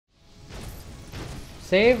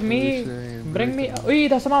Save me. Bring me. Oi,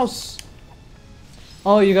 that's a mouse.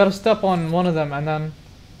 Oh, you gotta step on one of them and then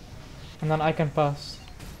I can pass.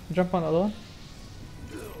 Jump on the other one.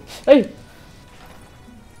 Hey!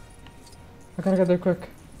 I gotta get there quick.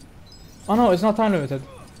 Oh no, it's not time limited.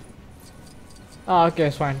 Ah, okay,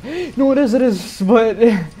 it's fine. No, it is, but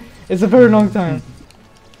it's a very long time.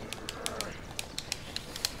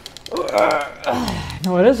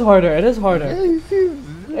 No, it is harder. It is harder.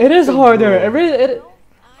 It is harder.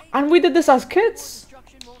 And we did this as kids.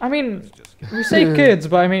 I mean, we say kids,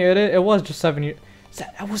 but I mean it was just 7 years.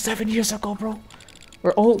 That was 7 years ago, bro.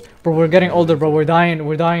 We're old, bro. We're getting older, bro. We're dying.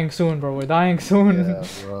 We're dying soon, bro. We're dying soon. Yeah,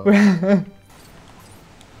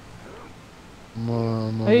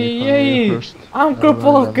 bro. Hey, I'm crip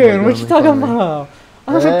walking. What you talking about?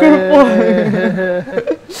 I'm crip walking.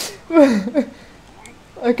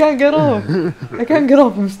 I can't get off. I can't get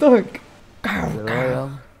off. I'm stuck.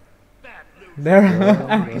 There I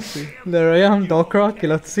am. There I am. Dog rocky.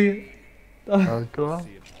 Let's see.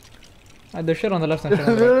 There's shit on the left and shit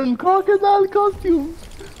on the They're right. in crocodile costumes.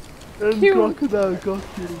 They're in crocodile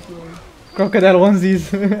costumes. Crocodile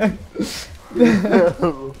onesies.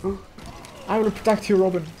 I will protect you,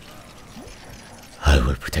 Robin. I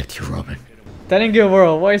will protect you, Robin. Telling you,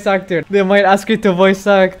 bro, voice actor. They might ask you to voice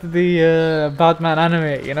act the Batman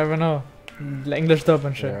anime. You never know. The English dub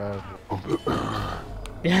and shit.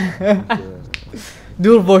 Yeah.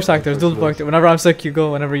 Dual voice actors. Dual voice. Whenever I'm sick, you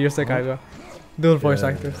go. Whenever you're sick, I go. Dual voice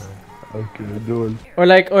actors. Okay, dual. Or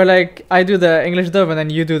like I do the English dub and then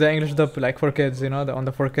you do the English dub like for kids. You know, on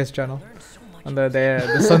the 4Kids channel. On the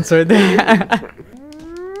censored.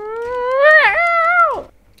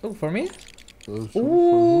 Oh, for me?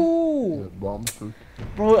 Ooh! Bomb suit.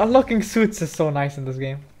 Bro, unlocking suits is so nice in this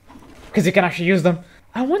game. Because you can actually use them.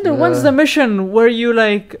 I wonder when's the mission where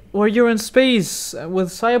you're in space with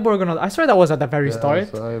Cyborg or not. I swear that was at the very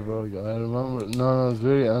start. Cyborg, I remember. No, it's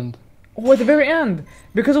very end. Oh, at the very end!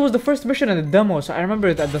 Because it was the first mission in the demo, so I remember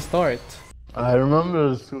it at the start. I remember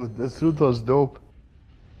the suit. The suit was dope.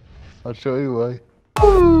 I'll show you why.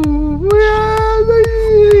 Ooh, yeah,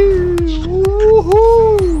 baby!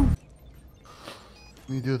 Woohoo!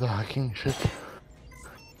 We do the hacking shit.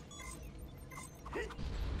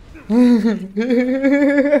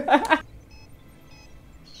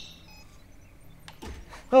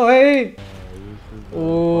 Oh, hey!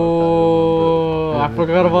 Oh, I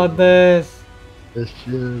forgot about this. This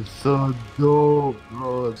shit is so dope,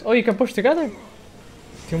 bro. Oh, you can push together.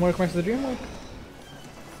 Teamwork makes the dream work.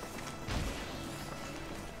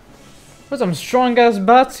 With some strong ass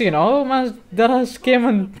bats, you know, man. That ass came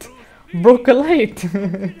and broke a light.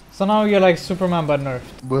 So now you're like Superman but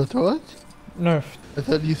nerfed. But what? Nerfed. I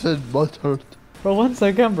thought you said butt hurt. Bro, once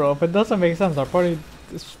again, bro, if it doesn't make sense, it's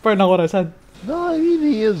probably not what I said. No, I mean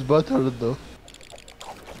he is butt hurt though.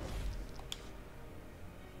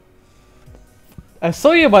 I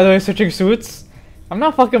saw you, by the way, switching suits. I'm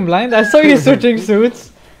not fucking blind. I saw you switching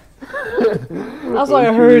suits. That's why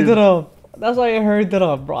I heard it up. That's why I heard it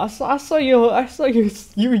up, bro. I saw you.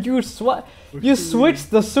 You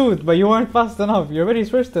switched the suit, but you weren't fast enough. You already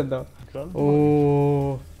switched it though.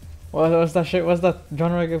 Oh, what's that shit? What's that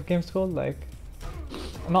genre of games called? Like,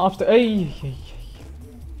 not after. Ay,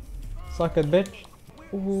 suck it, bitch.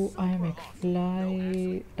 Ooh, I make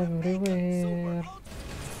fly everywhere.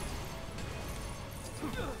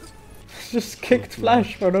 Just kicked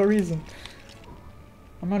Flash for no reason.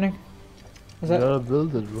 I'm running. You gotta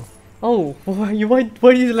build it, bro. Oh, why you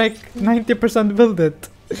like 90% build it?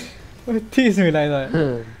 Why tease me like that?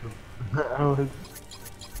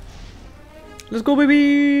 Let's go,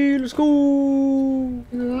 baby! Let's go!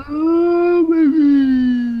 Yeah,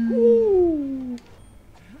 baby! Ooh.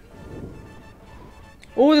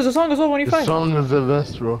 Oh, there's a song as well when you fight. The song is the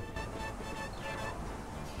best, bro.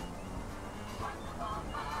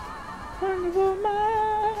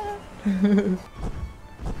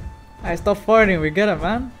 I stop farting, we get it,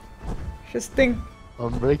 man. Just think.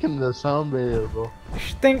 I'm breaking the sound barrier, bro.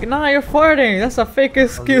 Think, nah, you're farting. That's a fake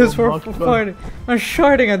excuse for farting. I'm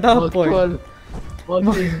sharding at that point.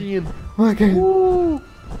 Mach 18. Okay. Woo!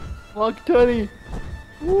 Mach 20.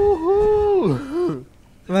 Woohoo!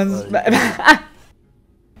 Man's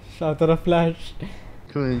shout out a Flash.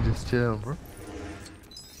 Come on, just chill, bro.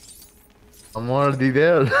 I'm already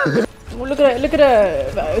there. Look at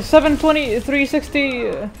it, 720,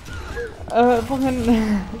 360, fucking,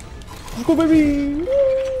 let's go, baby.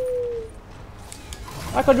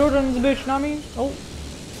 Michael Jordan's bitch, know what I mean? Oh.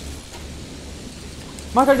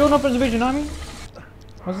 Michael Jordan opens the bitch, you know what I mean?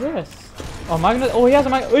 What's this? Oh, magnet, oh, he has a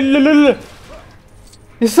magnet. Oh,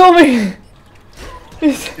 you saw me!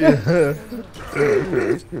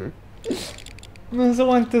 Manzo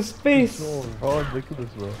went to space. Oh, ridiculous,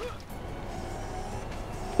 bro.